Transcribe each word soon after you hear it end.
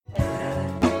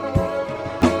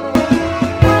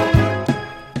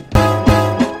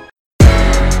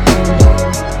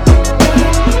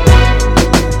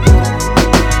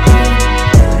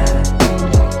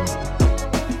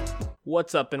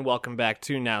What's up, and welcome back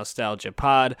to Nostalgia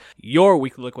Pod, your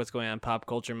weekly look what's going on in pop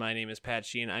culture. My name is Pat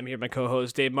Sheen. I'm here with my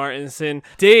co-host Dave Martinson.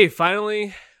 Dave,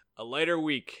 finally a lighter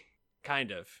week, kind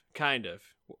of.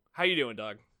 How you doing,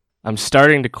 dog? I'm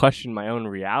starting to question my own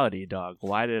reality, dog.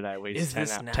 Why did I waste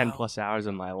 10 plus hours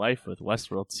of my life with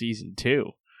Westworld Season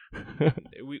 2?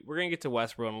 We're going to get to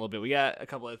Westworld in a little bit. We got a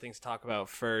couple other things to talk about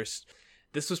first.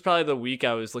 This was probably the week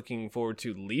I was looking forward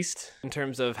to least in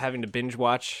terms of having to binge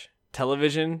watch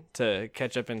television to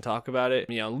catch up and talk about it.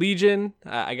 You know, Legion,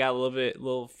 I got a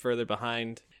little further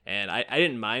behind, and I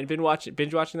didn't mind binge watching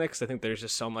that because I think there's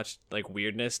just so much like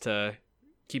weirdness to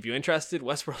keep you interested.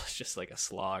 Westworld is just like a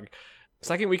slog.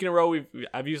 Second week in a row,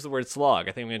 I've used the word slog.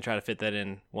 I think I'm going to try to fit that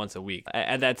in once a week.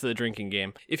 Add that to the drinking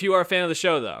game. If you are a fan of the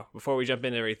show, though, before we jump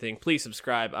into everything, please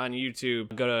subscribe on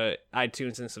YouTube. Go to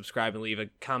iTunes and subscribe and leave a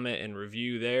comment and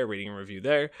review there, rating and review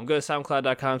there. Go to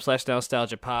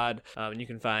soundcloud.com/nostalgiapod, and you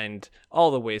can find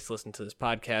all the ways to listen to this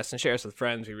podcast and share us with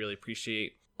friends. We really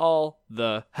appreciate all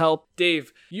the help.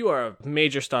 Dave, you are a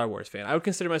major Star Wars fan. I would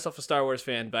consider myself a Star Wars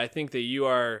fan, but I think that you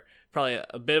are probably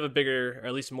a bit of a bigger, or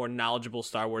at least more knowledgeable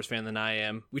Star Wars fan than I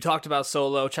am. We talked about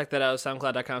Solo. Check that out,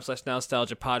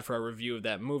 soundcloud.com/nostalgiapod for our review of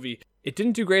that movie. It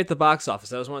didn't do great at the box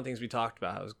office. That was one of the things we talked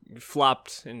about. It was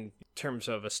flopped in terms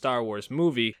of a Star Wars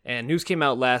movie. And news came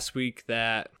out last week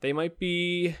that they might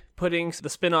be putting the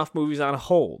spin-off movies on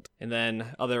hold. And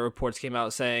then other reports came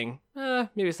out saying,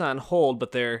 maybe it's not on hold,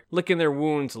 but they're licking their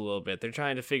wounds a little bit. They're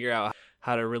trying to figure out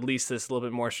how to release this a little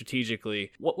bit more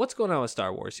strategically. What's going on with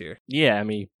Star Wars here? Yeah, I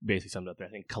mean, basically summed up there.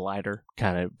 I think Collider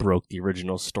kind of broke the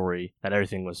original story that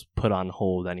everything was put on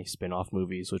hold, any spin-off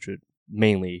movies, which would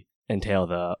mainly entail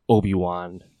the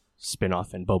Obi-Wan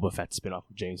spin-off and Boba Fett spin-off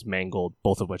with James Mangold,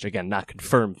 both of which, again, not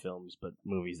confirmed films, but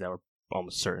movies that were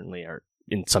almost certainly are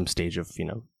in some stage of,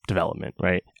 development,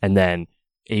 right? And then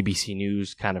ABC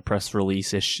News kind of press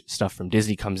release-ish stuff from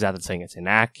Disney comes out that's saying it's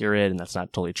inaccurate, and that's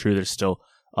not totally true. There's still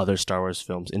other Star Wars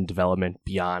films in development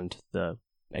beyond the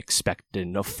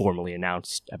expected, formally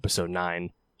announced Episode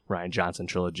 9 Rian Johnson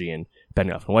trilogy and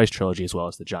Benioff and Weiss trilogy, as well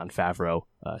as the Jon Favreau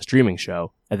streaming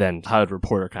show. And then Hollywood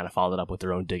Reporter kind of followed up with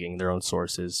their own digging, their own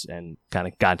sources, and kind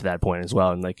of got to that point as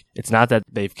well. And it's not that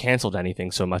they've canceled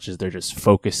anything so much as they're just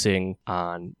focusing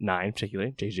on 9,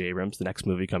 particularly J.J. Abrams, the next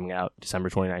movie coming out December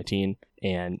 2019,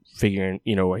 and figuring,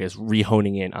 I guess,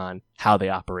 re-honing in on how they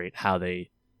operate, how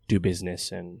they do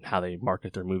business, and how they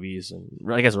market their movies, and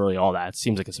I guess really all that. It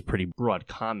seems like it's a pretty broad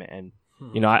comment. And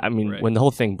I mean, right. When the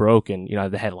whole thing broke, and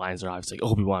the headlines are obviously like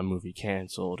Obi-Wan movie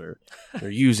canceled, or they're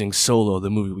using Solo, the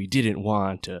movie we didn't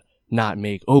want, to not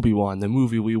make Obi-Wan the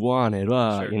movie we wanted.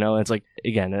 Sure. It's like,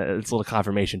 again, it's a little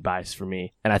confirmation bias for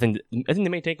me. And I think the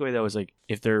main takeaway though is like,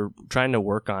 if they're trying to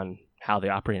work on how they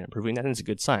operate and improving, that is a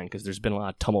good sign, because there's been a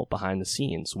lot of tumult behind the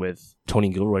scenes with Tony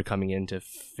Gilroy coming in to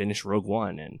finish Rogue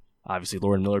One, and obviously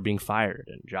Lord Miller being fired,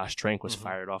 and Josh Trank was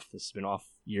fired off the spinoff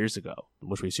years ago,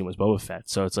 which we assume was Boba Fett.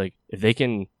 So it's like, if they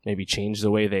can maybe change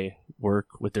the way they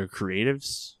work with their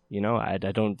creatives, I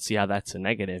don't see how that's a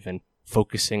negative. And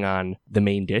focusing on the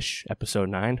main dish, Episode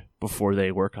 9, before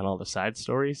they work on all the side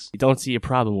stories, you don't see a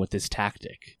problem with this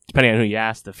tactic. Depending on who you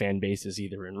ask, the fan base is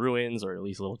either in ruins or at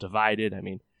least a little divided. I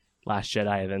mean, Last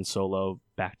Jedi and then Solo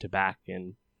back to back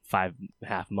in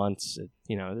 5.5 months,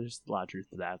 there's a lot of truth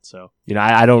to that. So,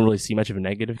 I don't really see much of a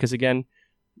negative, because again,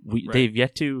 they've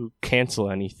yet to cancel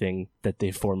anything that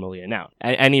they formally announced.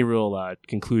 Any real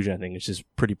conclusion, I think, is just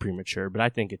pretty premature, but I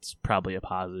think it's probably a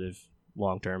positive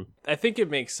long term. I think it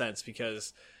makes sense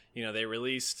because, they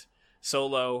released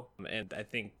Solo, and I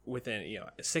think within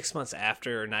 6 months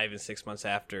after, or not even 6 months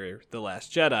after The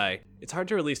Last Jedi, it's hard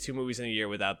to release 2 movies in a year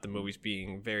without the movies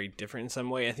being very different in some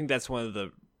way. I think that's one of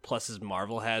the pluses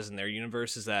Marvel has in their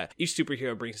universe, is that each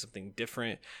superhero brings something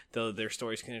different, though their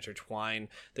stories can intertwine.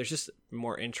 There's just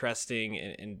more interesting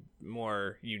and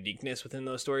more uniqueness within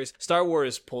those stories. Star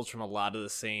Wars pulls from a lot of the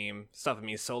same stuff. I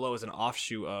mean, Solo is an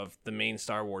offshoot of the main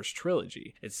Star Wars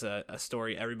trilogy. It's a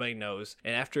story everybody knows.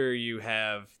 And after you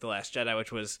have The Last Jedi,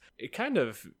 which was, it kind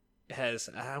of has,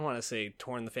 I don't want to say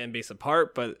torn the fan base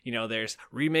apart, but there's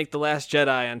remake The Last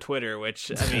Jedi on Twitter, which,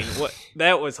 I mean,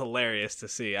 that was hilarious to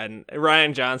see. And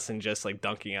Rian Johnson just like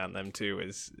dunking on them too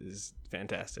is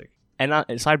fantastic. And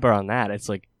sidebar on that, it's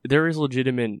like, there is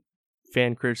legitimate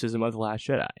fan criticism of The Last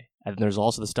Jedi, and there's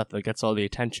also the stuff that gets all the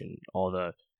attention, all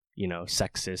the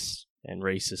sexist and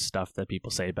racist stuff that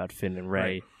people say about Finn and Rey.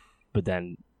 Right. But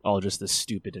then all just the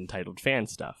stupid entitled fan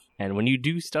stuff. And when you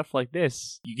do stuff like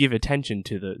this, you give attention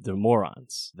to the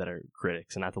morons that are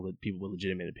critics and not the people with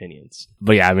legitimate opinions.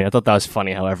 But yeah, I mean, I thought that was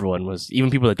funny how everyone was, even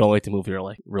people that don't like the movie are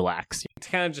like, relax. To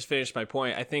kind of just finish my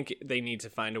point, I think they need to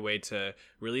find a way to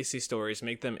release these stories,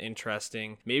 make them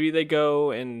interesting. Maybe they go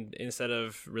and instead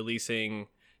of releasing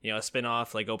a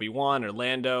spin-off like Obi-Wan or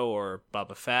Lando or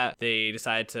Boba Fett, they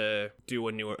decide to do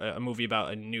a movie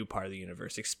about a new part of the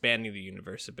universe, expanding the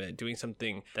universe a bit, doing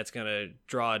something that's going to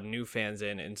draw new fans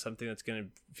in and something that's going to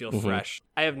feel fresh.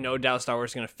 I have no doubt Star Wars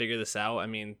is going to figure this out. I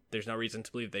mean, there's no reason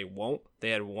to believe they won't.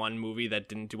 They had one movie that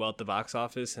didn't do well at the box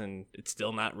office, and it's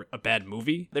still not a bad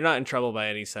movie. They're not in trouble by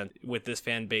any sense. With this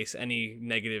fan base, any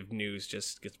negative news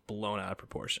just gets blown out of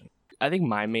proportion. I think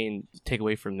my main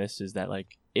takeaway from this is that,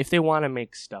 like, if they want to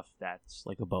make stuff that's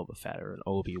like a Boba Fett or an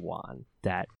Obi-Wan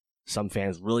that some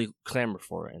fans really clamor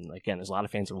for, and again, there's a lot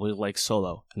of fans that really like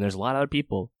Solo, and there's a lot of other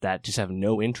people that just have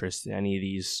no interest in any of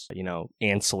these,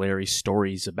 ancillary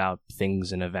stories about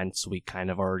things and events we kind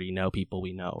of already know, people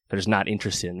we know. They're just not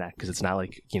interested in that because it's not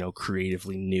like,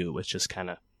 creatively new. It's just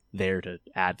kind of there to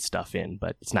add stuff in,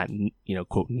 but it's not,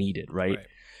 quote, needed, right?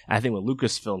 And I think what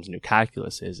Lucasfilm's new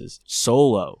calculus is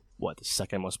Solo, the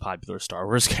second most popular Star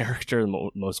Wars character,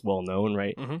 most well-known,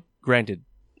 right? Mm-hmm. Granted,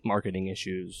 marketing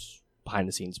issues,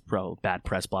 behind-the-scenes bad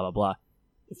press, blah, blah, blah.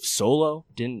 If Solo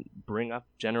didn't bring up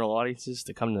general audiences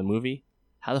to come to the movie,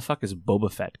 how the fuck is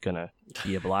Boba Fett gonna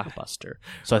be a blockbuster?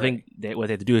 So right. I think what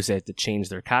they have to do is they have to change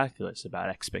their calculus about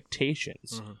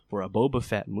expectations. Mm-hmm. For a Boba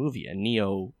Fett movie, a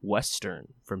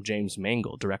neo-Western from James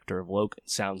Mangold, director of Logan,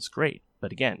 sounds great.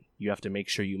 But again, you have to make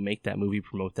sure you make that movie,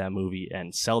 promote that movie,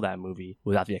 and sell that movie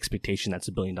without the expectation that's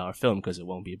a $1 billion film, because it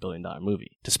won't be a $1 billion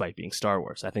movie, despite being Star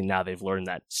Wars. I think now they've learned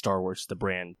that Star Wars, the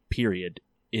brand, period,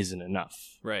 isn't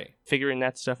enough. Right. Figuring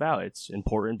that stuff out, it's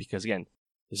important because, again,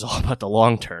 it's all about the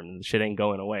long term. The shit ain't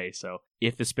going away. So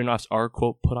if the spinoffs are,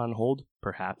 quote, put on hold,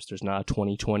 perhaps there's not a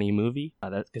 2020 movie,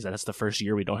 because that's the first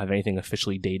year we don't have anything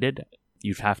officially dated.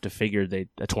 You'd have to figure that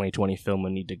a 2020 film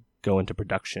would need to go into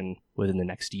production within the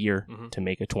next year to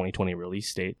make a 2020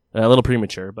 release date. A little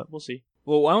premature, but we'll see.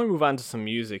 Well, why don't we move on to some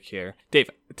music here? Dave,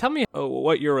 tell me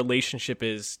what your relationship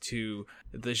is to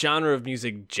the genre of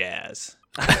music jazz.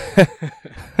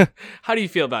 How do you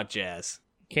feel about jazz?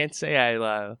 Can't say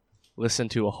I listen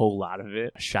to a whole lot of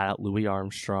it. Shout out Louis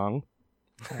Armstrong.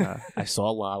 I saw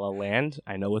La La Land.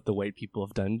 I know what the white people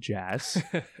have done to jazz.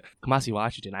 Kamasi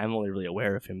Washington, I'm only really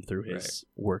aware of him through his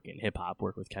work in hip-hop,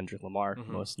 work with Kendrick Lamar,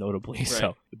 most notably. Right.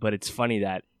 So, but it's funny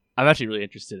that I'm actually really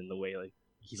interested in the way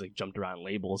he's jumped around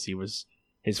labels.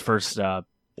 His first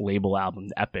label album,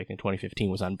 Epic, in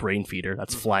 2015 was on Brainfeeder.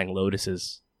 That's Flying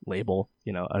Lotus's label,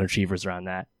 Unachievers are on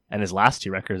that. And his last 2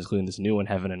 records, including this new one,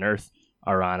 Heaven and Earth,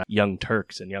 are on Young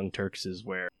Turks. And Young Turks is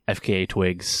where FKA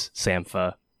Twigs,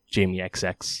 Sampha, Jamie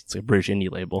XX. It's a British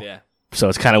indie label. Yeah. So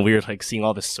it's kind of weird, seeing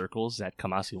all the circles that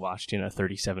Kamasi Washington, a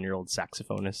 37-year-old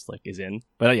saxophonist, is in.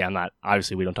 But yeah,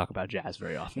 obviously we don't talk about jazz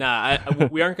very often. Nah,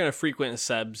 we aren't going to frequent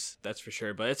Seb's, that's for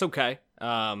sure, but it's okay.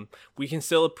 We can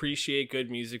still appreciate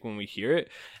good music when we hear it.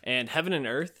 And Heaven and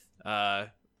Earth,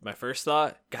 my first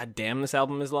thought, god damn, this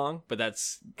album is long, but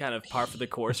that's kind of par for the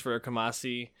course for a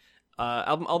Kamasi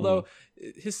album. Although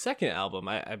his second album,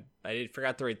 I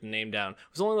forgot to write the name down,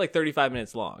 was only 35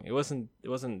 minutes long. It wasn't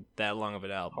that long of an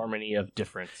album. Harmony of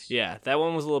Difference. Yeah, that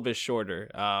one was a little bit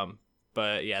shorter.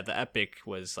 But yeah, the Epic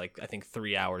was I think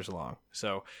 3 hours long.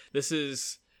 So this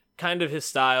is kind of his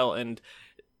style, and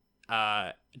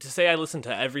to say I listened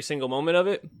to every single moment of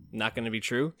it, not going to be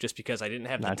true, just because I didn't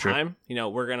have the time.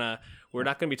 We're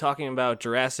not going to be talking about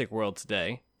Jurassic World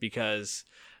today because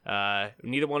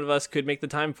neither one of us could make the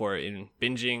time for it in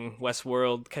binging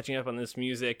Westworld, catching up on this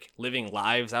music, living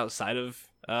lives outside of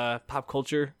pop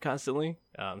culture constantly.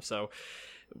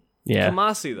 Yeah.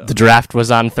 Kamasi, though. The draft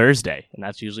was on Thursday, and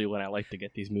that's usually when I like to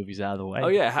get these movies out of the way. Oh,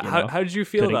 yeah. How did you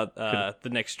feel about the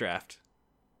next draft?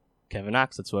 Kevin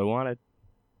Knox, that's what I wanted.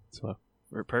 So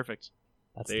we're perfect.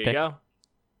 That's there you go.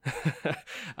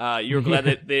 You were glad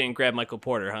that they didn't grab Michael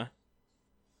Porter, huh?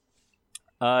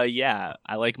 Yeah,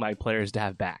 I like my players to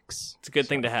have backs. It's a good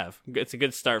thing to have. It's a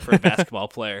good start for a basketball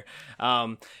player.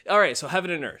 All right, so Heaven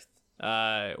and Earth.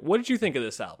 What did you think of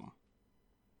this album?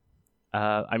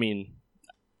 I mean,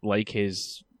 like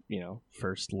his,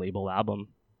 first label album,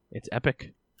 it's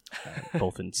epic,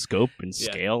 both in scope and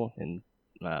scale and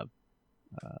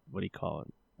what do you call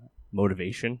it?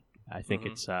 Motivation. I think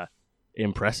it's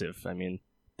impressive. I mean,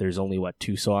 there's only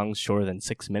 2 songs shorter than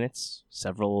 6 minutes,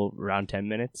 several around 10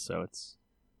 minutes, so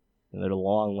they're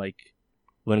long,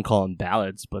 wouldn't call them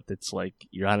ballads, but it's like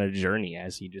you're on a journey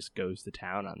as he just goes to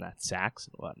town on that sax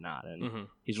and whatnot. And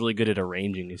he's really good at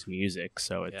arranging his music,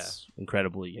 so it's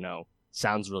incredibly,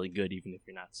 sounds really good even if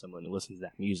you're not someone who listens to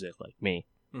that music like me.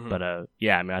 But I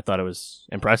thought it was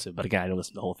impressive. But again, I didn't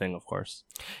listen to the whole thing, of course.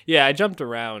 Yeah, I jumped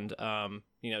around.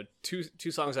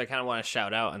 Two songs I kind of want to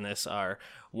shout out on this are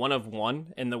One of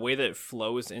One and the way that it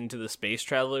flows into the Space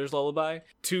Traveler's Lullaby.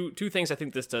 Two things I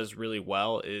think this does really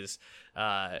well is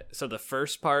so the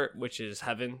first part, which is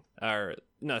heaven,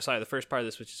 the first part of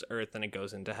this, which is earth, and it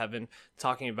goes into heaven,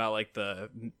 talking about like the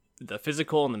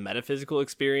physical and the metaphysical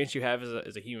experience you have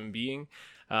as a human being.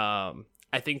 I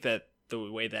think that the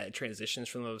way that it transitions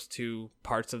from those two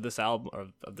parts of this album, or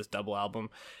of this double album,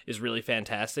 is really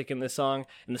fantastic in this song.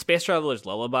 And the Space Traveler's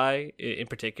Lullaby in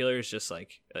particular is just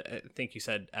like, I think you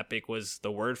said epic was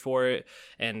the word for it,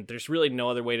 and there's really no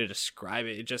other way to describe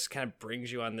it. It just kind of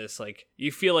brings you on this, like,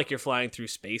 you feel like you're flying through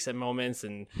space at moments,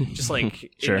 and just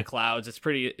like Sure. in the clouds. It's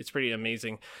pretty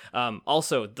amazing.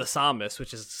 Also, The Psalmist,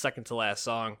 which is the second to last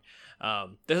song,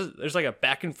 there's like a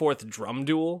back and forth drum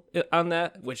duel on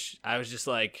that, which I was just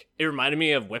like, it reminded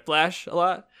me of Whiplash a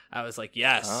lot. I was like,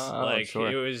 yes,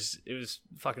 sure. it was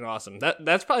fucking awesome.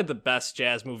 That's probably the best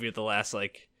jazz movie of the last,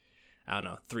 like, I don't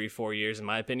know, 3-4 years in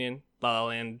my opinion. La La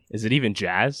Land. Is it even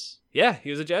jazz? Yeah, he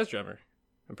was a jazz drummer.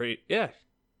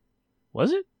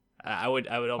 Was it? I would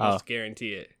almost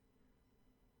guarantee it.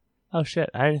 Oh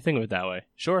shit, I didn't think of it that way.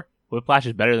 Sure, Whiplash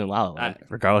is better than La La Land,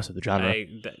 regardless of the genre. I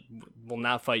will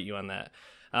not fight you on that.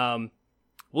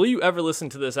 Will you ever listen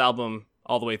to this album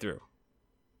all the way through?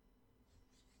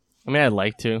 I mean, I'd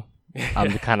like to.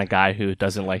 I'm the kind of guy who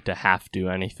doesn't like to half do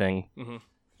anything.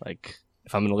 Like,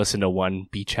 if I'm going to listen to one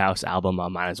Beach House album, I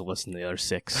might as well listen to the other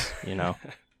 6,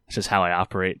 It's just how I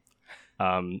operate.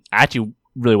 I actually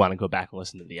really want to go back and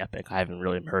listen to the Epic. I haven't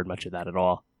really heard much of that at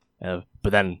all.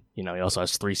 But then, he also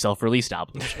has 3 self-released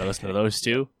albums. Should I listen to those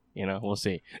too? We'll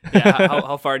see. Yeah,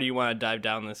 how far do you want to dive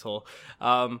down this hole?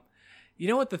 You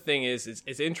know what the thing is?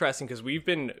 It's interesting because we've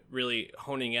been really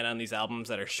honing in on these albums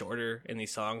that are shorter and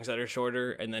these songs that are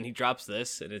shorter, and then he drops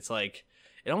this, and it's like,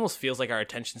 it almost feels like our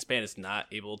attention span is not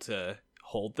able to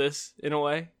hold this in a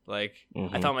way. Like,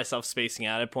 I found myself spacing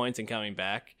out at points and coming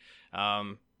back. I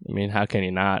mean, how can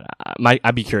you not?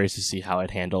 I'd be curious to see how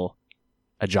I'd handle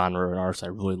a genre or an artist I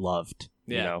really loved,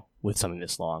 with something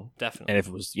this long. Definitely. And if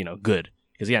it was, good.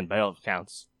 Because again, by all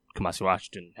accounts, Kamasi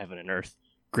Washington, Heaven and Earth,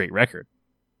 great record.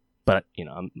 But,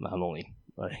 I'm only,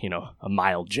 a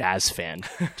mild jazz fan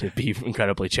to be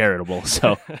incredibly charitable.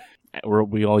 So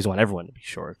we always want everyone to be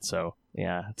short. So,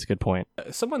 yeah, that's a good point.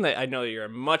 Someone that I know that you're a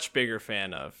much bigger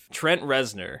fan of, Trent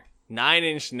Reznor, 9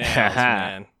 Inch Nails,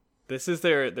 man. This is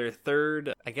their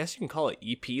third, I guess you can call it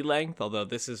EP length, although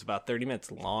this is about 30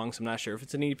 minutes long, so I'm not sure if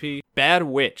it's an EP. Bad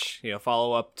Witch,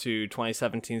 follow up to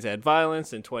 2017's Add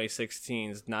Violence and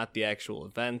 2016's Not the Actual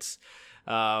Events.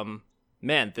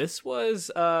 Man, this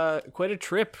was quite a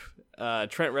trip.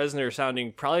 Trent Reznor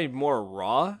sounding probably more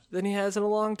raw than he has in a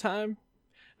long time.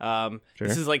 Sure.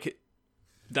 This is like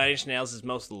 9 Inch Nails'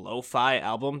 most lo-fi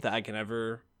album that I can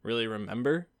ever really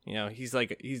remember.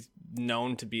 He's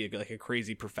known to be a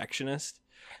crazy perfectionist.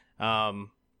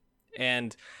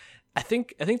 And I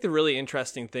think the really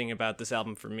interesting thing about this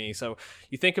album for me, so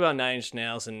you think about 9 Inch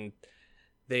Nails, and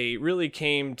they really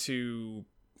came to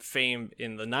fame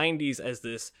in the 90s as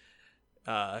this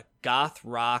goth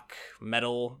rock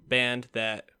metal band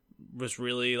that was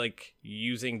really like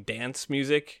using dance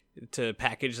music to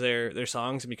package their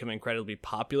songs and become incredibly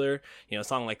popular. A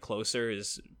song like Closer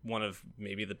is one of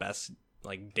maybe the best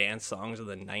like dance songs of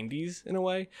the 90s in a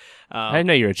way. I didn't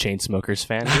know you're a Chainsmokers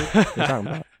fan. What are you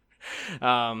talking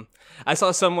about? I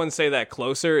saw someone say that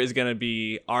Closer is going to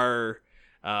be our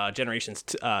generation's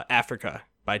Africa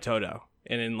by Toto,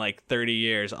 and in like 30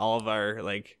 years all of our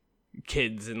like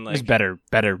kids and like there's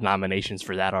better nominations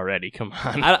for that already. Come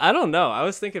on. I don't know. I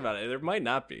was thinking about it. There might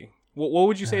not be. What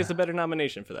would you say is the better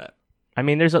nomination for that? I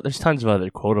mean, there's tons of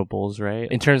other quotables,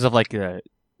 right? In terms of like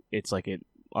it's like a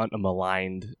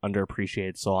maligned,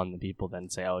 underappreciated song that people then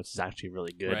say, "Oh, it's actually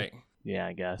really good." Right. Yeah,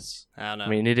 I guess. I don't know. I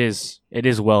mean, it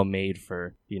is well made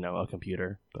for a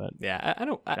computer, but yeah,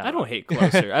 I don't hate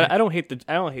Closer. I don't hate that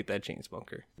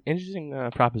Chainsmoker.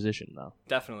 Interesting proposition though.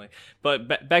 Definitely,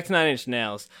 but back to 9 Inch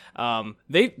Nails.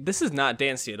 This is not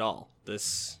dancey at all.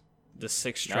 This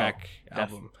 6-track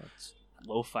album. It's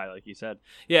lo-fi, like you said.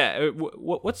 Yeah.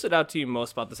 What stood out to you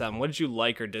most about this album? What did you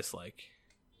like or dislike?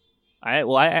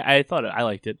 I thought I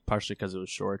liked it partially because it was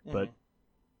short, but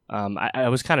I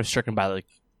was kind of stricken by like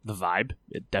the vibe.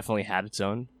 It definitely had its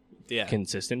own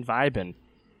consistent vibe,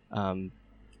 and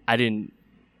I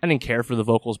I didn't care for the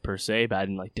vocals per se, but I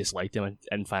didn't like dislike them. I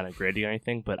didn't find it great or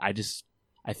anything. But I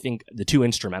think the 2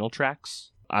 instrumental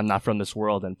tracks, "I'm Not From This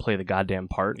World" and "Play the Goddamn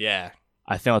Part," Yeah.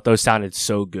 I felt those sounded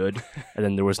so good, and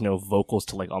then there was no vocals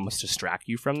to like almost distract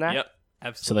you from that. Yep. So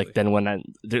Absolutely. like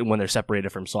then when they're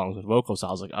separated from songs with vocals,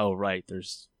 I was like, oh right,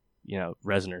 there's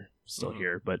Reznor still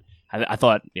here. But I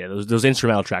thought those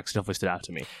instrumental tracks definitely stood out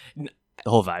to me. The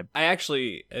whole vibe. I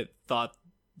actually thought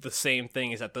the same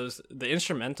thing, is that the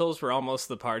instrumentals were almost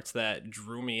the parts that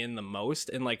drew me in the most.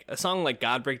 And like a song like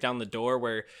 "God Break Down the Door,"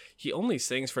 where he only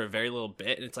sings for a very little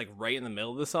bit and it's like right in the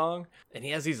middle of the song, and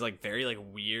he has these like very like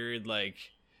weird, like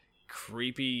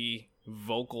creepy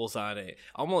vocals on it,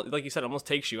 almost like you said, almost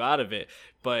takes you out of it.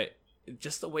 But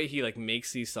just the way he like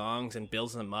makes these songs and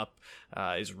builds them up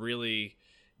is really,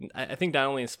 I think, not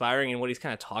only inspiring, and what he's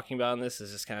kind of talking about in this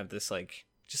is just kind of this like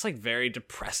just like very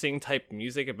depressing type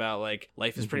music about like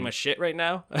life is pretty much shit right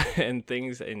now and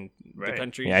things in the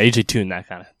country. Yeah, I usually tune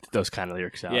those kind of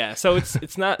lyrics out. Yeah, so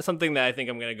it's not something that I think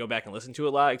I'm going to go back and listen to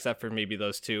a lot, except for maybe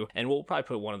those 2. And we'll probably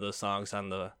put one of those songs on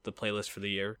the playlist for the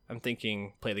year. I'm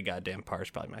thinking "Play the Goddamn Part" is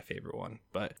probably my favorite one.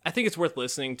 But I think it's worth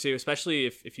listening to, especially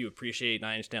if you appreciate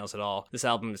Nine Inch Nails at all. This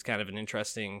album is kind of an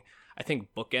interesting, I think,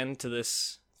 bookend to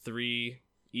this 3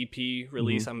 EP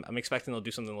release. I'm expecting they'll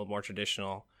do something a little more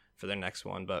traditional for their next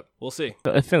one, but we'll see.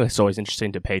 I think it's always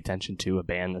interesting to pay attention to a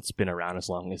band that's been around as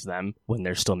long as them when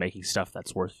they're still making stuff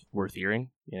that's worth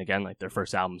hearing. And again, like their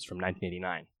first album's from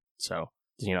 1989, so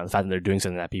the fact that they're doing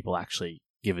something that people actually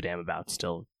give a damn about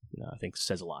still, I think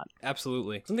says a lot.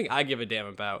 Absolutely. Something I give a damn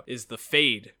about is the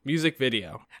Fade music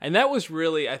video, and that was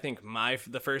really, I think,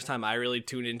 the first time I really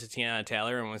tuned into Teyana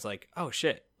Taylor and was like, oh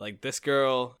shit, like this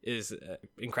girl is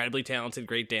incredibly talented,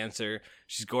 great dancer.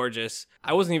 She's gorgeous.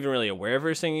 I wasn't even really aware of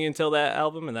her singing until that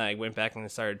album, and then I went back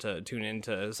and started to tune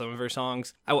into some of her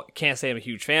songs. I can't say I'm a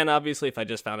huge fan, obviously, if I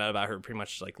just found out about her pretty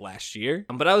much like last year.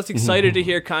 But I was excited to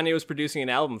hear Kanye was producing an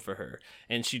album for her,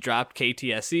 and she dropped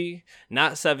KTSE,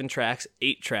 not 7 tracks,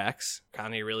 8 tracks.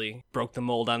 Kanye really broke the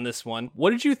mold on this one.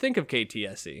 What did you think of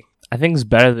KTSE? I think it's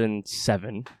better than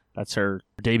 7. That's her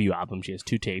debut album. She has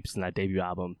 2 tapes in that debut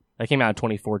album. That came out in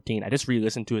 2014. I just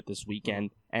re-listened to it this weekend,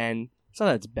 and it's not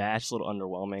that it's bad. It's just a little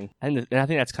underwhelming. And I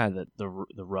think that's kind of the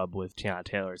rub with Teyana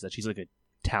Taylor, is that she's like a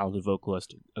talented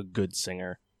vocalist, a good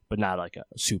singer, but not like a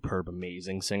superb,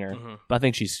 amazing singer. But I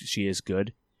think she is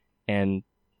good, and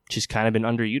she's kind of been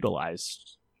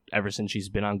underutilized ever since she's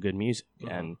been on Good Music.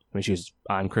 And I mean, she was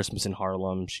on Christmas in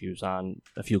Harlem. She was on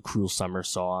a few Cruel Summer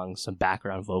songs, some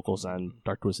background vocals on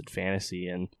Dark Twisted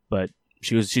Fantasy, but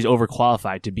she's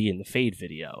overqualified to be in the Fade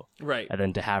video. Right. And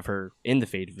then to have her in the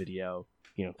Fade video,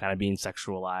 kind of being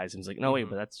sexualized, and it's like, no, wait,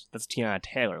 but that's Teyana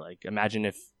Taylor. Like, imagine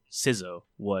if SZA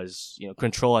was,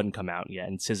 Control hadn't come out yet,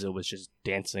 and SZA was just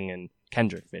dancing in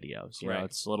Kendrick videos. You know,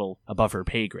 it's a little above her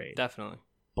pay grade. Definitely.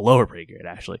 Below her pay grade,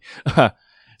 actually.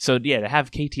 So, yeah, to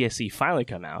have KTSE finally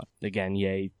come out, again,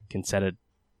 Ye can set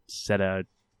a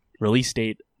release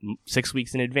date 6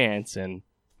 weeks in advance and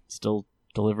still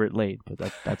deliver it late,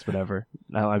 but that's whatever.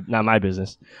 Not my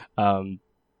business. And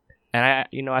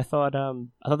I thought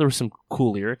there were some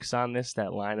cool lyrics on this.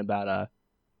 That line about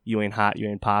you ain't hot, you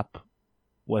ain't pop.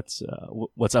 What's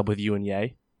up with you and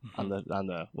Ye on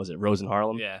the was it Rose in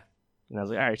Harlem? Yeah. And I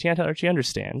was like, all right, Teyana Taylor, she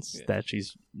understands that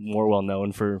she's more well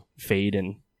known for Fade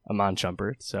and Amon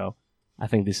Chumpert, so I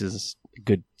think this is a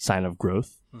good sign of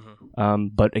growth.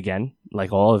 But again,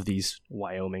 like all of these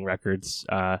Wyoming records,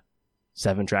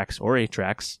 7 tracks or 8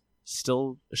 tracks,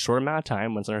 still a short amount of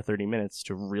time, when it's under 30 minutes,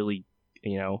 to really,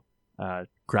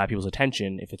 grab people's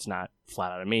attention if it's not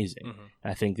flat out amazing.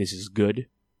 And I think this is good,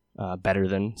 better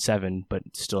than 7, but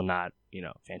still not,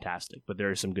 fantastic. But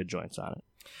there are some good joints on it.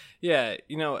 Yeah,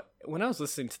 when I was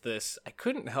listening to this, I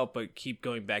couldn't help but keep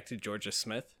going back to Georgia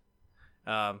Smith.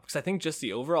 Because I think just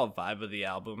the overall vibe of the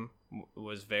album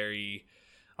was very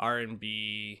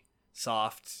R&B,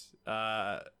 soft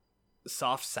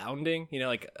sounding.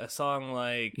 Like a song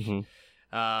like,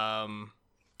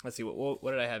 let's see,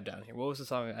 what did I have down here? What was the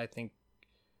song? I think,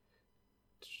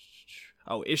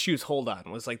 Issues Hold On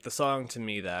was like the song to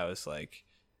me that I was like,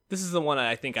 this is the one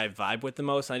I think I vibe with the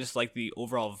most. And I just like the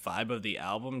overall vibe of the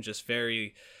album, just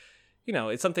very,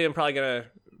 it's something I'm probably going to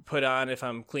put on if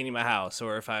I'm cleaning my house,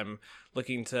 or if I'm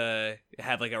looking to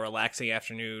have like a relaxing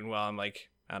afternoon while I'm like,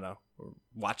 I don't know,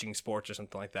 watching sports or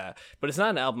something like that. But it's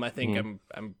not an album I think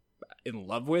I'm in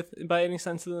love with by any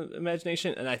sense of the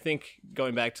imagination. And I think,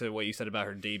 going back to what you said about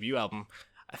her debut album,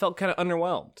 I felt kind of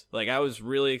underwhelmed. Like, I was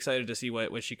really excited to see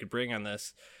what she could bring on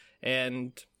this,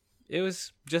 and it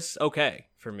was just okay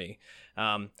for me.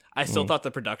 I still thought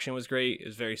the production was great. It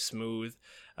was very smooth.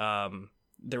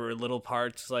 there were little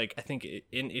parts, like I think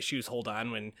in Issues Hold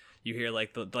On, when you hear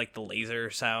like the laser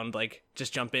sound like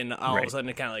just jump in, all of a sudden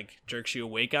it kind of like jerks you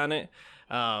awake on it.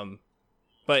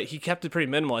 But he kept it pretty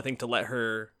minimal, I think, to let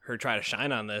her try to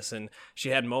shine on this, and she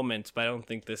had moments, but I don't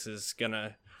think this is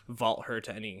gonna vault her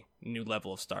to any new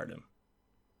level of stardom.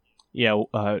 Yeah,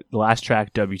 the last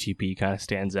track, WTP, kind of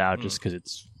stands out just because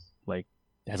it's like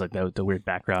it has like the weird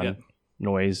background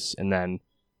noise, and then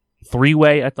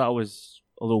Three-Way I thought was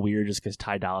a little weird just because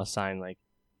Ty Dolla $ign like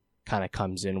kind of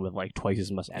comes in with like twice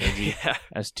as much energy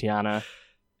as Tiana,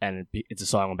 and it's a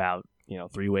song about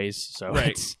three-ways, so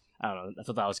it's, I don't know, I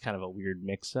thought that was kind of a weird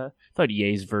mix. I thought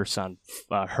Ye's verse on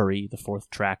Hurry, the fourth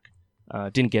track,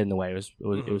 didn't get in the way.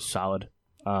 It was solid.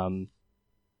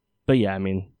 But yeah, I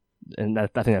mean, and I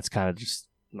think that's kind of just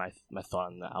my thought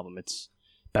on the album. It's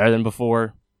better than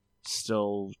before.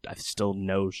 I still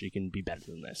know she can be better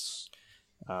than this.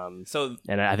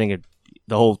 And I think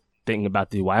the whole thing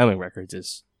about the Wyoming records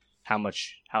is how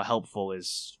helpful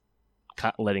is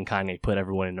letting Kanye put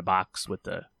everyone in a box with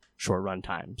the short run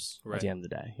times at the end of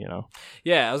the day,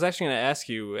 Yeah, I was actually going to ask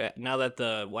you, now that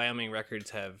the Wyoming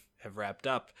records have wrapped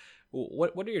up,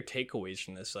 what are your takeaways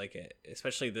from this? Like,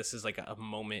 especially this is like a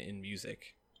moment in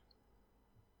music.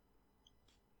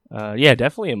 Yeah,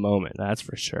 definitely a moment. That's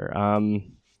for sure.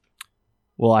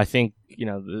 Well, I think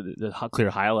the clear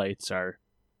highlights are,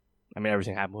 I mean,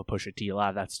 everything happened with Pusha T. A lot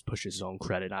of that's Pusha's own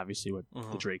credit, obviously, with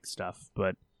the Drake stuff.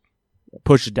 But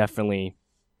Pusha definitely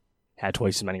had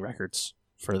twice as many records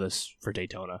for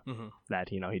Daytona that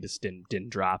he just didn't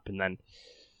drop. And then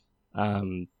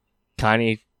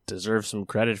Kanye deserves some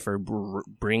credit for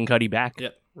bringing Cudi back,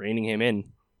 reining him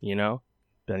in.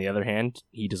 But on the other hand,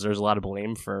 he deserves a lot of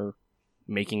blame for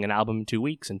making an album in 2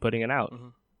 weeks and putting it out.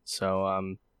 So,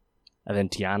 and then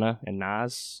Tiana and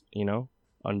Nas,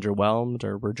 underwhelmed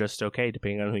or were just okay,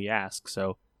 depending on who you ask.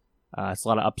 So it's a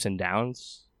lot of ups and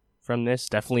downs from this.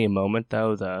 Definitely a moment,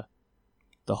 though.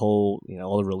 The whole,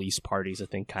 all the release parties, I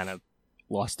think, kind of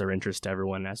lost their interest to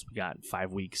everyone as we got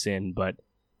 5 weeks in. But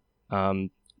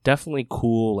definitely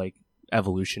cool, like,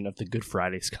 evolution of the Good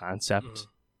Fridays concept.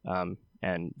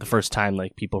 And the first time,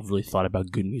 like, people really thought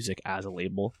about good music as a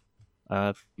label.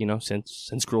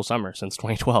 Since Cruel Summer, since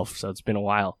 2012. So it's been a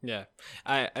while. Yeah,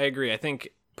 I agree. I think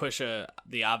Pusha,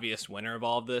 the obvious winner of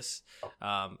all of this,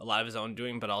 a lot of his own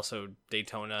doing, but also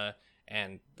Daytona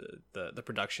and the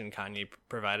production Kanye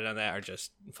provided on that are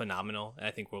just phenomenal. And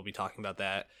I think we'll be talking about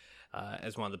that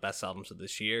as one of the best albums of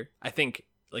this year. I think,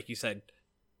 like you said,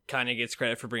 Kanye gets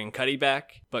credit for bringing Cudi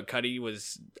back, but Cudi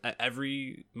was at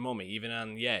every moment, even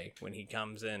on Ye, when he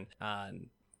comes in on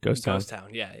Ghost Town.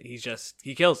 Yeah, he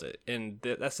kills it. And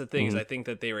that's the thing, is I think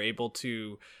that they were able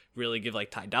to really give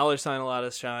like Ty Dolla $ign a lot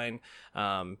of shine,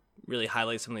 really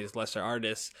highlight some of these lesser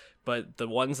artists. But the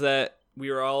ones that we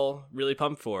were all really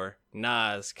pumped for,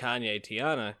 Nas, Kanye,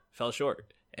 Tiana, fell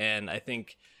short. And I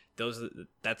think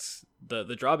that's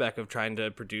the drawback of trying to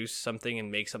produce something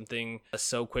and make something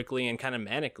so quickly and kind of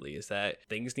manically, is that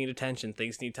things need attention,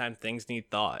 things need time, things need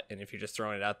thought. And if you're just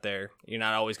throwing it out there, you're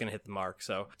not always going to hit the mark.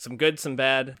 So some good, some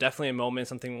bad, definitely a moment,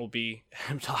 something we'll be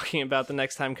talking about the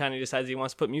next time Kanye decides he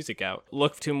wants to put music out.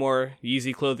 Look, 2 more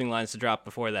Yeezy clothing lines to drop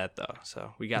before that, though.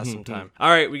 So we got some time. All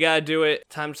right, we got to do it.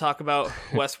 Time to talk about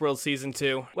Westworld Season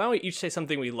 2. Why don't we each say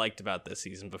something we liked about this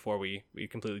season before we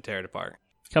completely tear it apart?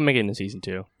 Coming into season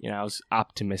 2, I was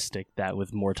optimistic that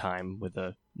with more time, with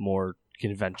a more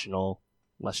conventional,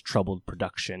 less troubled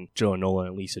production, Joe Nolan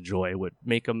and Lisa Joy would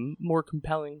make a more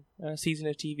compelling season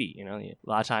of TV. A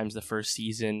lot of times the first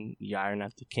season, you iron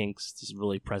out the kinks. This is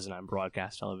really present on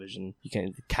broadcast television.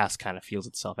 The cast kind of feels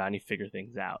itself out and you figure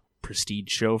things out. Prestige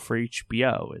show for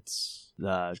HBO. It's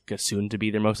soon to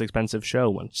be their most expensive show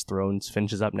once Thrones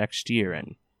finishes up next year,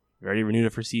 and already renewed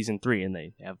it for season 3, and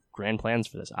they have grand plans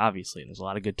for this, obviously, and there's a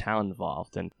lot of good talent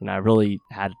involved, and I really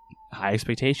had high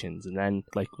expectations. And then,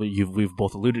 like we've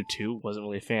both alluded to, wasn't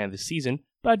really a fan of this season,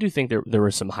 but I do think there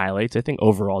were some highlights. I think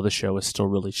overall the show is still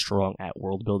really strong at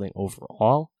world building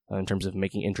overall, in terms of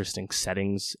making interesting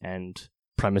settings and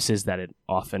premises that it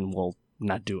often will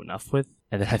not do enough with.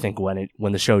 And then I think when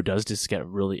the show does just get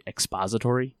really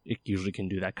expository, it usually can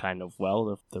do that kind of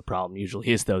well. The problem usually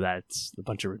is, though, that it's a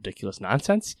bunch of ridiculous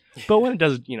nonsense. But when it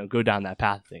does, go down that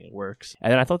path, I think it works.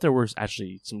 And then I thought there was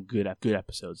actually some good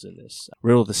episodes in this.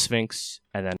 Riddle of the Sphinx,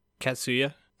 and then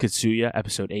Katsuya,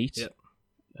 episode 8. Yep.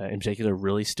 In particular,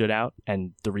 really stood out.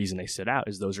 And the reason they stood out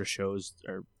is those are shows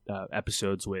or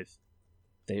episodes with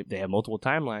they have multiple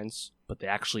timelines, but they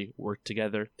actually work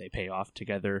together. They pay off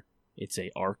together. It's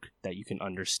a arc that you can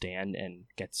understand and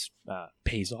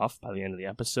pays off by the end of the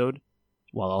episode,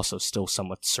 while also still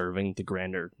somewhat serving the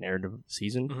grander narrative of the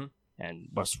season. And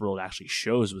Westworld actually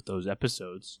shows with those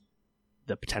episodes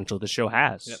the potential the show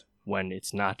has when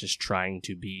it's not just trying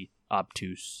to be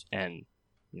obtuse and,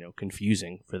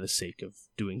 confusing for the sake of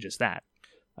doing just that.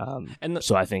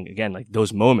 So I think, again, like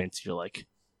those moments, you're like,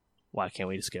 why can't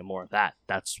we just get more of that?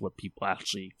 That's what people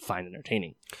actually find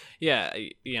entertaining. Yeah,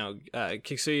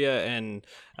 Kikuya and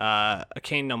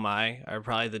Akane no Mai are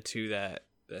probably the two that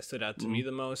stood out to me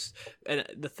the most. And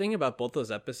the thing about both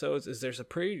those episodes is there's a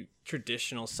pretty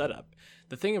traditional setup.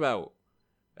 The thing about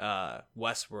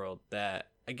Westworld that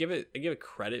I give it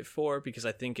credit for, because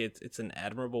I think it's an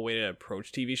admirable way to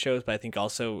approach TV shows, but I think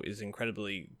also is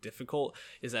incredibly difficult,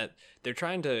 is that they're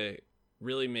trying to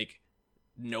really make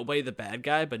nobody the bad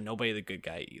guy, but nobody the good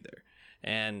guy either.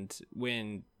 And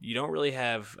when you don't really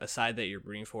have a side that you're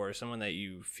rooting for, or someone that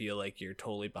you feel like you're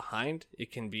totally behind,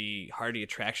 it can be hard to get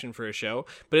traction for a show.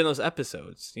 But in those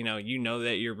episodes, you know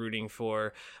that you're rooting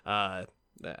for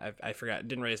I forgot,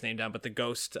 didn't write his name down, but the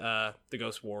ghost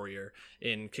warrior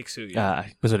in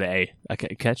Kikuya. Was it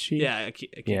Akechi? Yeah,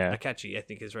 Akechi, I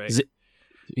think is right.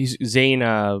 He's Zane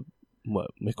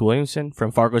McWilliamson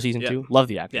from Fargo season 2. Love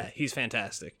the actor. Yeah, he's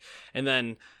fantastic. And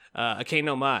then Akane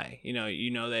no Mai, you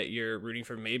know that you're rooting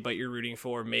for Maeve, but you're rooting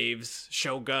for Maeve's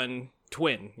Shogun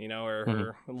twin, or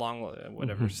her long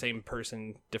whatever, same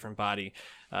person, different body.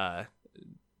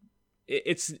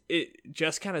 It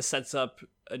just kind of sets up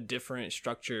a different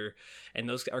structure, and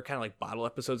those are kind of like bottle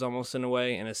episodes almost in a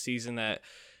way, in a season that,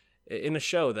 in a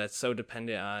show that's so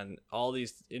dependent on all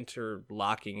these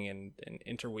interlocking and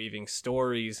interweaving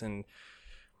stories. And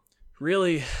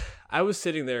really, I was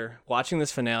sitting there watching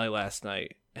this finale last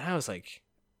night, and I was like,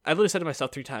 I literally said to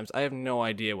myself 3 times, I have no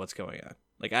idea what's going on.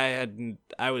 Like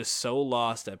I was so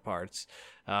lost at parts,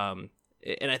 and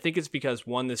I think it's because,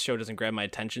 one, this show doesn't grab my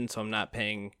attention, so I'm not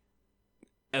paying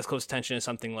as close attention as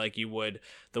something like you would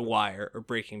The Wire or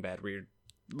Breaking Bad, where you're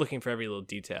looking for every little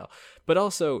detail. But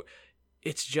also,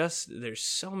 it's just, there's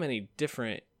so many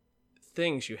different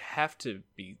things you have to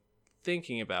be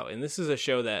thinking about. And this is a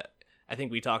show that I think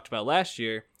we talked about last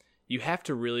year. You have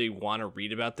to really want to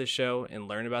read about this show and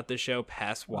learn about this show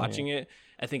past watching it,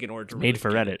 I think, in order to made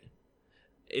for Reddit.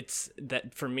 It's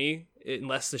that, for me,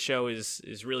 unless the show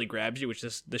is really grabs you, which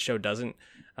the show doesn't,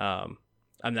 I'm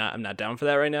not down for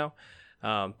that right now.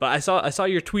 But I saw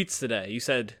your tweets today. You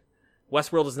said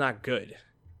Westworld is not good.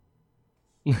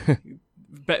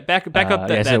 back up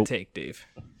that take, Dave.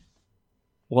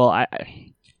 Well,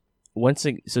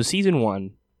 so season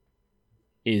 1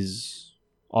 is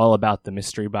all about the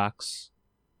mystery box.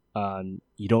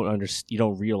 You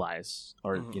don't realize,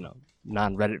 or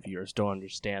non-Reddit viewers don't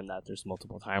understand that there's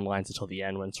multiple timelines until the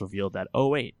end, when it's revealed that, oh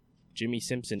wait, Jimmy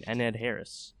Simpson and Ed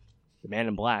Harris, the Man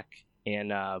in Black,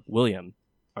 and William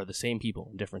are the same people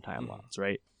in different timelines,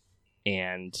 right?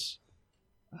 And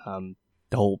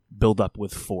the whole build up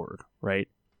with Ford, right?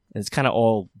 And it's kind of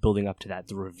all building up to that,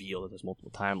 the reveal that there's multiple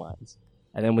timelines.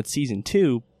 And then with season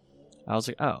 2, I was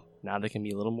like, oh, now they can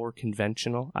be a little more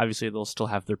conventional. Obviously, they'll still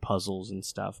have their puzzles and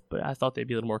stuff, but I thought they'd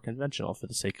be a little more conventional for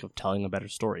the sake of telling a better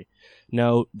story.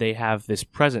 No, they have this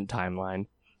present timeline,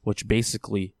 which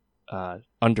basically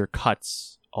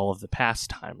undercuts all of the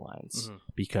past timelines,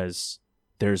 because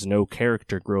there's no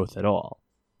character growth at all.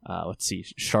 Let's see,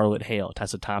 Charlotte Hale,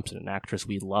 Tessa Thompson, an actress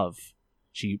we love.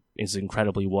 She is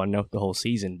incredibly one-note the whole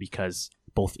season, because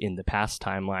both in the past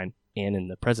timeline and in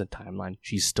the present timeline,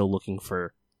 she's still looking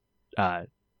for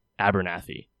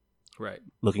Abernathy. Right.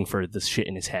 Looking for this shit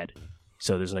in his head.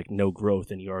 So there's like no growth,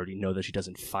 and you already know that she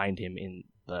doesn't find him in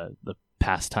the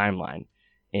past timeline.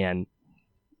 And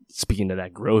speaking of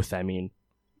that growth, I mean,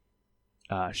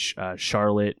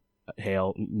 Charlotte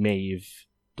Hale, Maeve,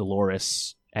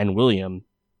 Dolores, and William,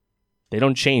 they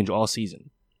don't change all season.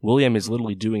 William is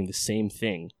literally doing the same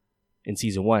thing in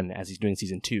season 1 as he's doing in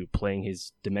season 2, playing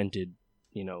his demented,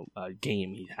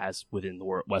 game he has within the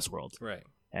Westworld. Right.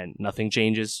 And nothing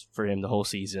changes for him the whole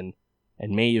season.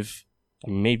 And Maeve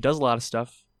does a lot of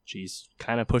stuff. She's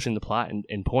kind of pushing the plot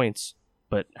in points,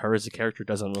 but her as a character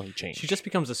doesn't really change. She just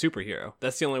becomes a superhero.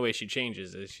 That's the only way she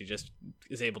changes, is she just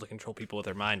is able to control people with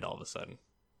her mind all of a sudden.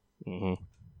 Mm-hmm.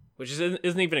 Which isn't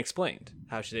even explained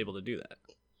how she's able to do that.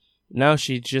 No,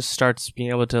 she just starts being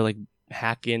able to like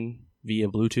hack in via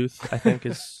Bluetooth, I think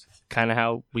is kind of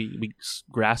how we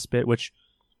grasp it, which,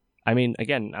 I mean,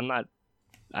 again,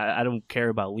 I don't care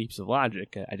about leaps of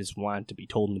logic. I just want it to be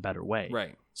told in a better way.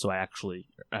 Right. So I actually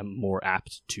am more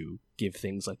apt to give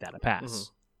things like that a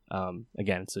pass.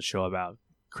 Again, it's a show about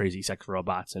crazy sex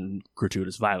robots and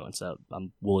gratuitous violence.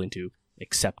 I'm willing to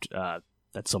accept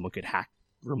that someone could hack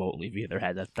remotely via their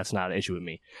head. That's not an issue with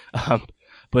me.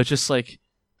 But it's just like,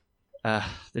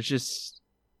 there's just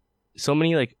so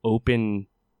many like open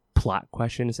plot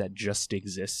questions that just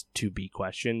exist to be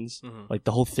questions. Mhm. Like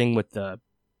the whole thing with the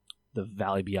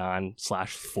Valley Beyond /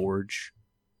 Forge.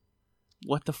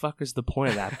 What the fuck is the point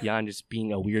of that beyond just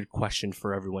being a weird question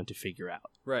for everyone to figure out?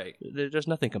 Right. There's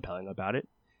nothing compelling about it.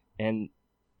 And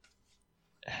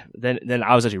then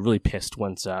I was actually really pissed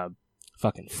once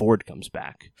fucking Ford comes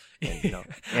back. And, I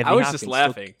Anthony was just Hopkins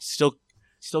laughing.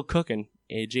 Still cooking.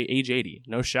 Age 80,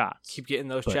 no shots. Keep getting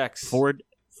those But checks. Ford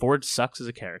sucks as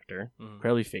a character, Mhm.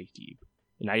 fairly fake deep.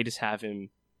 And now you just have him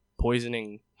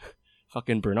poisoning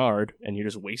fucking Bernard, and you're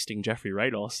just wasting Jeffrey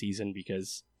Wright all season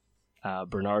because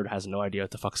Bernard has no idea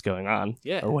what the fuck's going on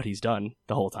Yeah. or what he's done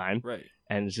the whole time. Right.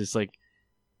 And it's just like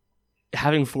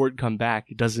having Ford come back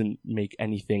doesn't make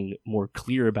anything more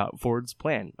clear about Ford's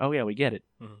plan. Oh yeah, we get it.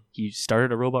 Mhm. He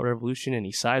started a robot revolution and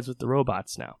he sides with the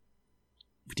robots now.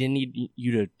 We didn't need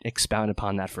you to expound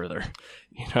upon that further,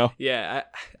 you know? Yeah,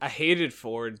 I hated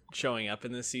Ford showing up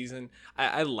in this season.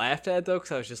 I laughed at it though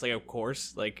because I was just like, of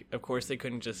course they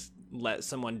couldn't just let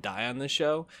someone die on this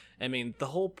show. I mean, the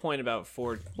whole point about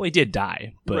Ford, Well, he did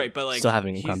die, but, right? But like, still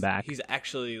having him come back. he's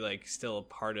actually like still a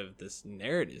part of this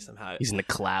narrative somehow. He's in the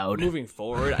cloud. Moving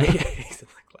forward, he's in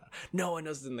the cloud. No one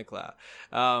knows he's in the cloud.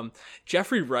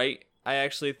 Jeffrey Wright, I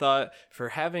actually thought, for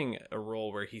having a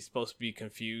role where he's supposed to be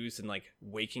confused and like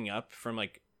waking up from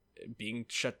like being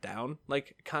shut down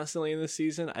like constantly in this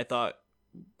season, I thought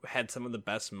had some of the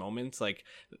best moments. Like,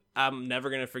 I'm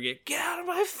never gonna forget, get out of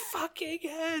my fucking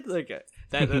head, like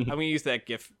that I'm gonna use that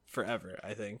gif forever,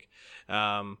 I think.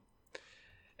 I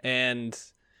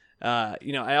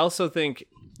also think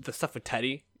the stuff with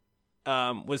Teddy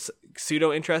was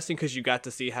pseudo interesting because you got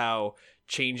to see how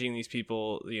changing these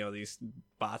people, these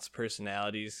bots'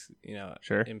 personalities,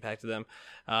 Sure. impacted them.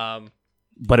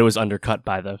 But it was undercut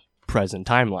by the present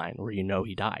timeline where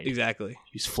he died. Exactly.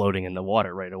 He's floating in the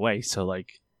water right away. So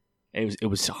like it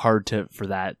was hard for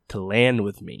that to land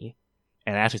with me.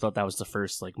 And I actually thought that was the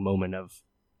first like moment of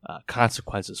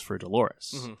consequences for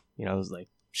Dolores. Mhm. It was like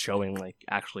showing like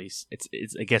actually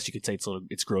it's I guess you could say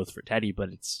it's growth for Teddy,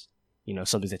 but it's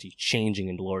something's actually changing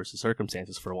in Dolores'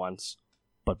 circumstances for once.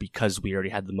 But because we already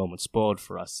had the moment spoiled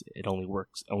for us, it only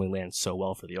lands so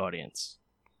well for the audience.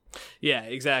 Yeah,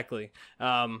 exactly.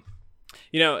 I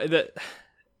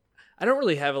don't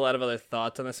really have a lot of other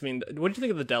thoughts on this. I mean, what did you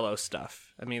think of the Delos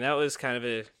stuff? I mean, that was kind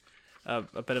of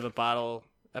a bit of a bottle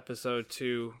episode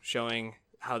too, showing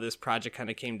how this project kind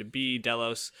of came to be.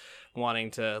 Delos wanting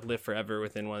to live forever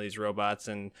within one of these robots,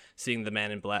 and seeing the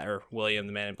Man in Black, or William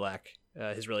the Man in Black,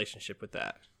 his relationship with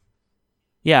that.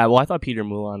 Yeah, well, I thought Peter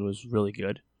Mulan was really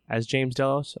good as James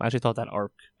Delos. I actually thought that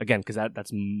arc, again, because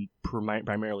that's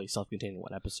primarily self-contained in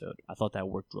one episode, I thought that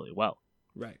worked really well.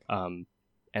 Right. And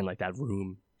like that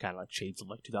room, kind of like shades of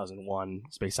like 2001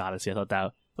 Space Odyssey, I thought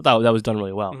that was done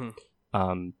really well.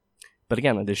 Mm-hmm. But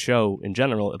again, like the show in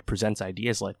general, it presents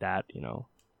ideas like that,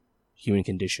 human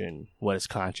condition, what is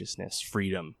consciousness,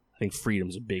 freedom. I think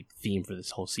freedom's a big theme for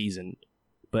this whole season,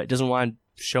 but it doesn't want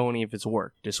to show any of its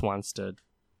work. It just wants to,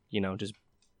 just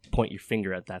point your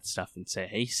finger at that stuff and say,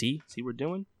 hey, see what we're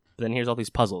doing? But then here's all these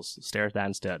puzzles. Stare at that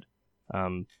instead.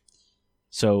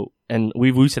 So, and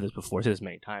we've said this before, said this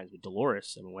many times, but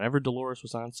Dolores, I mean, whenever Dolores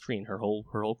was on screen, her whole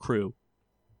crew,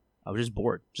 I was just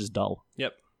bored, just dull.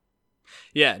 Yep.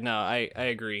 Yeah, no, I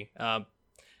agree. I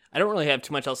don't really have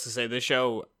too much else to say. This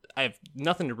show, I have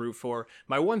nothing to root for.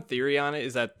 My one theory on it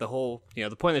is that the whole, the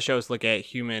point of the show is to look at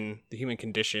the human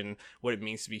condition, what it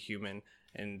means to be human,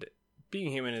 and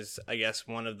being human is, I guess,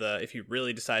 one of the, if you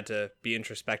really decide to be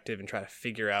introspective and try to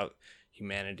figure out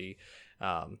humanity,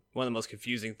 one of the most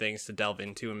confusing things to delve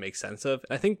into and make sense of.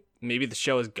 And I think maybe the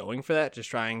show is going for that, just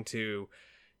trying to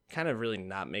kind of really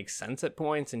not make sense at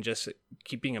points and just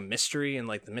keeping a mystery and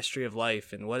like the mystery of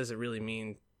life and what does it really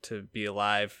mean to be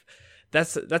alive.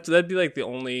 That'd be like the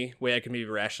only way I can maybe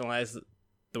rationalize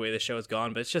the way the show has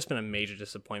gone, but it's just been a major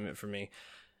disappointment for me.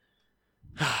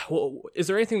 Well, is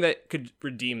there anything that could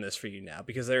redeem this for you now?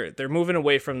 Because they're moving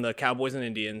away from the cowboys and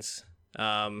Indians.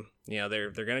 They're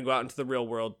going to go out into the real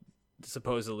world,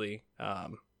 supposedly.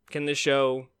 Can this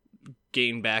show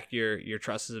gain back your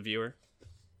trust as a viewer?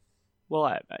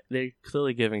 Well, they're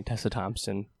clearly giving Tessa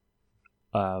Thompson,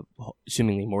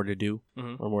 seemingly more to do,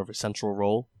 Mm-hmm. or more of a central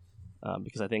role,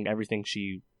 because I think everything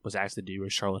she was asked to do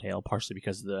as Charlotte Hale, partially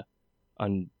because of the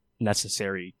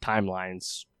unnecessary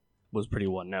timelines, was pretty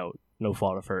one note. No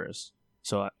fault of hers.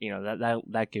 So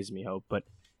that gives me hope. But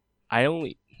I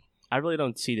really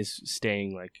don't see this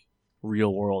staying like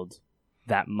real world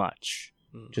that much,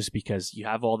 just because you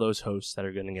have all those hosts that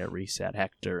are going to get reset,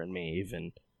 Hector and Maeve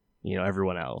and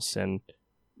everyone else, and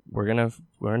we're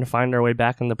gonna find our way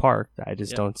back in the park. I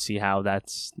just Yep. don't see how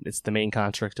it's the main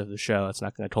construct of the show. It's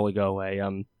not gonna totally go away.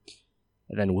 And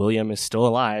then William is still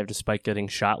alive despite getting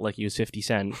shot like he was 50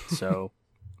 Cent. So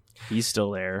he's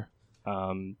still there.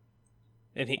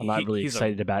 And I'm not really he's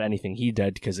excited about anything he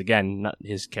did because, again,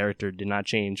 his character did not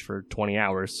change for 20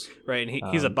 hours. right,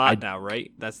 and he's a bot now,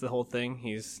 right? That's the whole thing.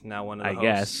 He's now one of the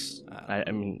I hosts. guess.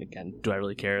 I mean, again, do I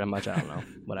really care that much? I don't know.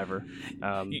 Whatever.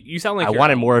 You sound like I you're-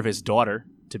 wanted more of his daughter,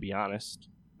 to be honest.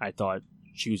 I thought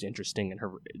she was interesting in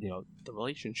her, the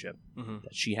relationship Mhm.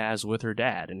 that she has with her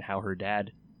dad and how her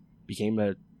dad became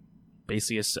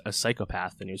basically a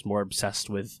psychopath and he was more obsessed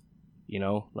with,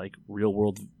 like real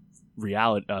world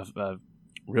reality of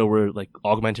real world, like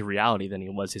augmented reality than he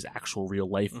was his actual real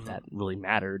life Mhm. that really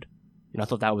mattered. I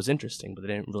thought that was interesting, but they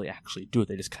didn't really actually do it.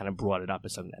 They just kind of brought it up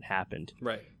as something that happened.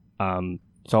 Right.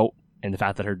 So, and the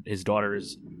fact that his daughter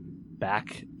is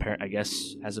back, I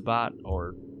guess, as a bot,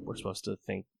 or we're supposed to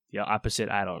think the opposite.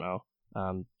 I don't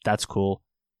know. That's cool.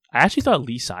 I actually thought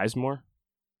Lee Sizemore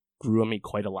grew on me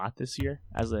quite a lot this year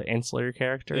as an ancillary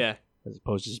character, Yeah. as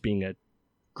opposed to just being a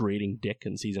grating dick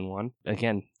in season 1.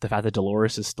 Again, the fact that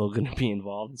Dolores is still going to be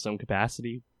involved in some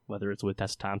capacity, whether it's with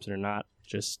Tessa Thompson or not,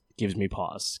 just gives me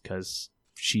pause because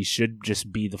she should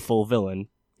just be the full villain.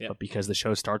 Yep. But because the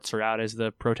show starts her out as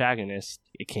the protagonist,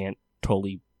 it can't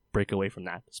totally break away from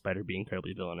that, despite her being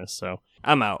incredibly villainous. So,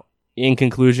 I'm out. in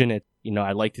conclusion,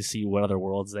 I'd like to see what other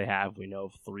worlds they have. We know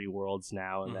of 3 worlds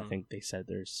now, and I Mhm. think they said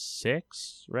there's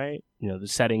 6, right? The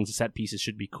settings, the set pieces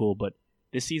should be cool, but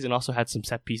this season also had some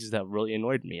set pieces that really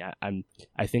annoyed me.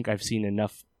 I think I've seen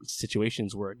enough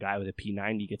situations where a guy with a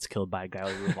P90 gets killed by a guy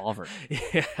with a revolver.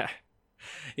 Yeah.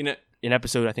 In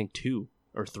episode, I think 2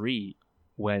 or 3,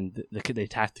 when they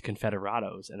attacked the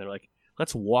Confederados, and they're like,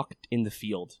 let's walk in the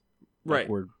field. Like Right.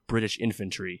 we're British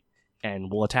infantry,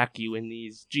 and we'll attack you in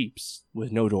these jeeps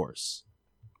with no doors.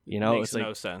 Makes it's like,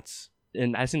 no sense.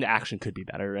 and I think the action could be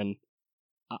better. And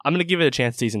I'm going to give it a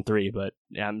chance season 3, but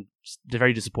I'm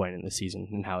very disappointed in this season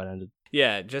and how it ended.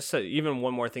 Yeah, just even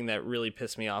one more thing that really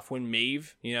pissed me off. When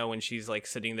Maeve, when she's like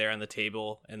sitting there on the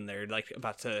table and they're like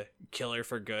about to kill her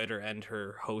for good or end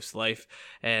her host life,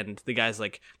 and the guy's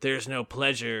like, there's no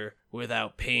pleasure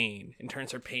without pain, and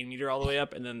turns her pain meter all the way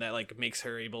up, and then that like makes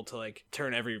her able to like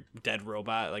turn every dead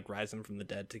robot, like rise them from the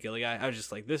dead to kill a guy. I was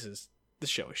just like, this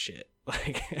show is shit.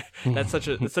 Like that's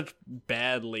such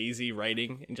bad, lazy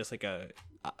writing and just like a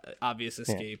obvious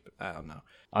escape. Yeah. I don't know.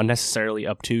 Unnecessarily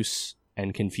obtuse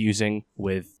and confusing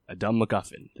with a dumb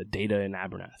MacGuffin, the Data in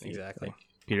Abernathy. Exactly. Like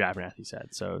Peter Abernathy said.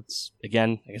 So it's,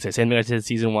 again, like I said, same thing I did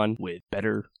season 1. With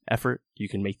better effort, you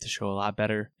can make the show a lot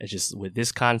better. It's just with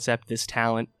this concept, this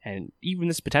talent, and even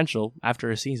this potential after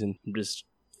a season, I'm just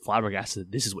flabbergasted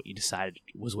that this is what you decided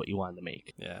was what you wanted to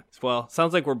make. Yeah. Well,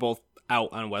 sounds like we're both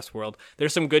out on Westworld.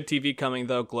 There's some good TV coming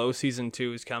though. Glow season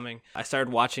 2 is coming. I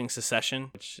started watching Succession,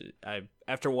 which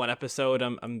after one episode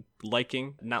I'm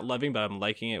liking, not loving, but I'm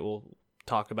liking it. We'll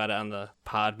talk about it on the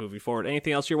pod moving forward.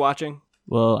 Anything else you're watching?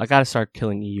 Well, I gotta start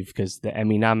Killing Eve because the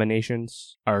Emmy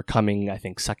nominations are coming, I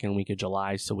think, second week of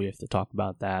July, so we have to talk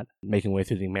about that. Making way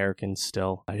through the Americans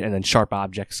still. And then Sharp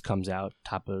Objects comes out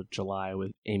top of July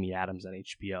with Amy Adams on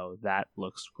HBO. That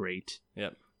looks great.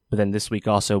 Yep. But then this week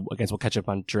also, I guess we'll catch up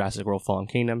on Jurassic World Fallen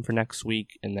Kingdom for next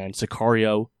week. And then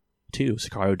Sicario 2,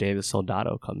 Sicario Day of the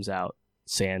Soldado comes out.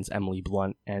 Sans Emily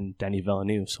Blunt and Denis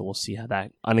Villeneuve. So we'll see how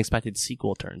that unexpected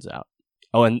sequel turns out.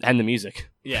 Oh, and the music.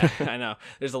 Yeah, I know.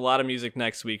 There's a lot of music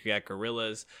next week. We got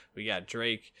Gorillaz, we got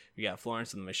Drake, we got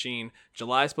Florence and the Machine.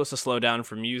 July is supposed to slow down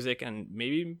for music and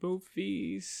maybe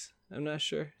movies. I'm not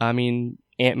sure. I mean,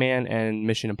 Ant-Man and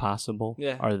Mission Impossible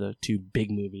Yeah. are the 2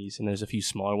 big movies, and there's a few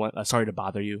smaller ones. Sorry to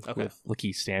Bother You Okay. with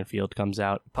Lakeith Stanfield comes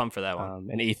out. Pumped for that one.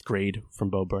 And 8th Grade from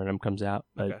Bo Burnham comes out.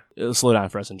 But Okay. it'll slow down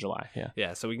for us in July, yeah.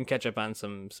 Yeah, so we can catch up on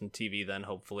some TV then,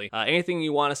 hopefully. Anything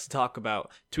you want us to talk about,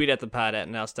 tweet at the pod at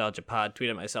NostalgiaPod, tweet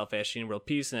at myself at Sheen World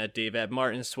Peace, and at Dave at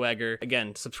Martin Swagger.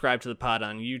 Again, subscribe to the pod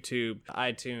on YouTube,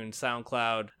 iTunes,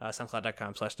 SoundCloud,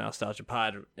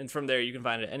 soundcloud.com/NostalgiaPod. And from there, you can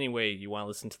find it any way you want to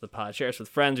listen to the pod. Share us with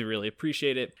friends, we really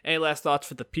appreciate it. Any last thoughts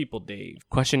for the people, Dave?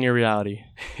 Question your reality.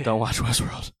 Don't watch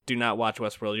Westworld. Do not watch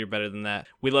Westworld, you're better than that.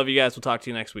 We love you guys, we'll talk to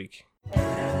you next week.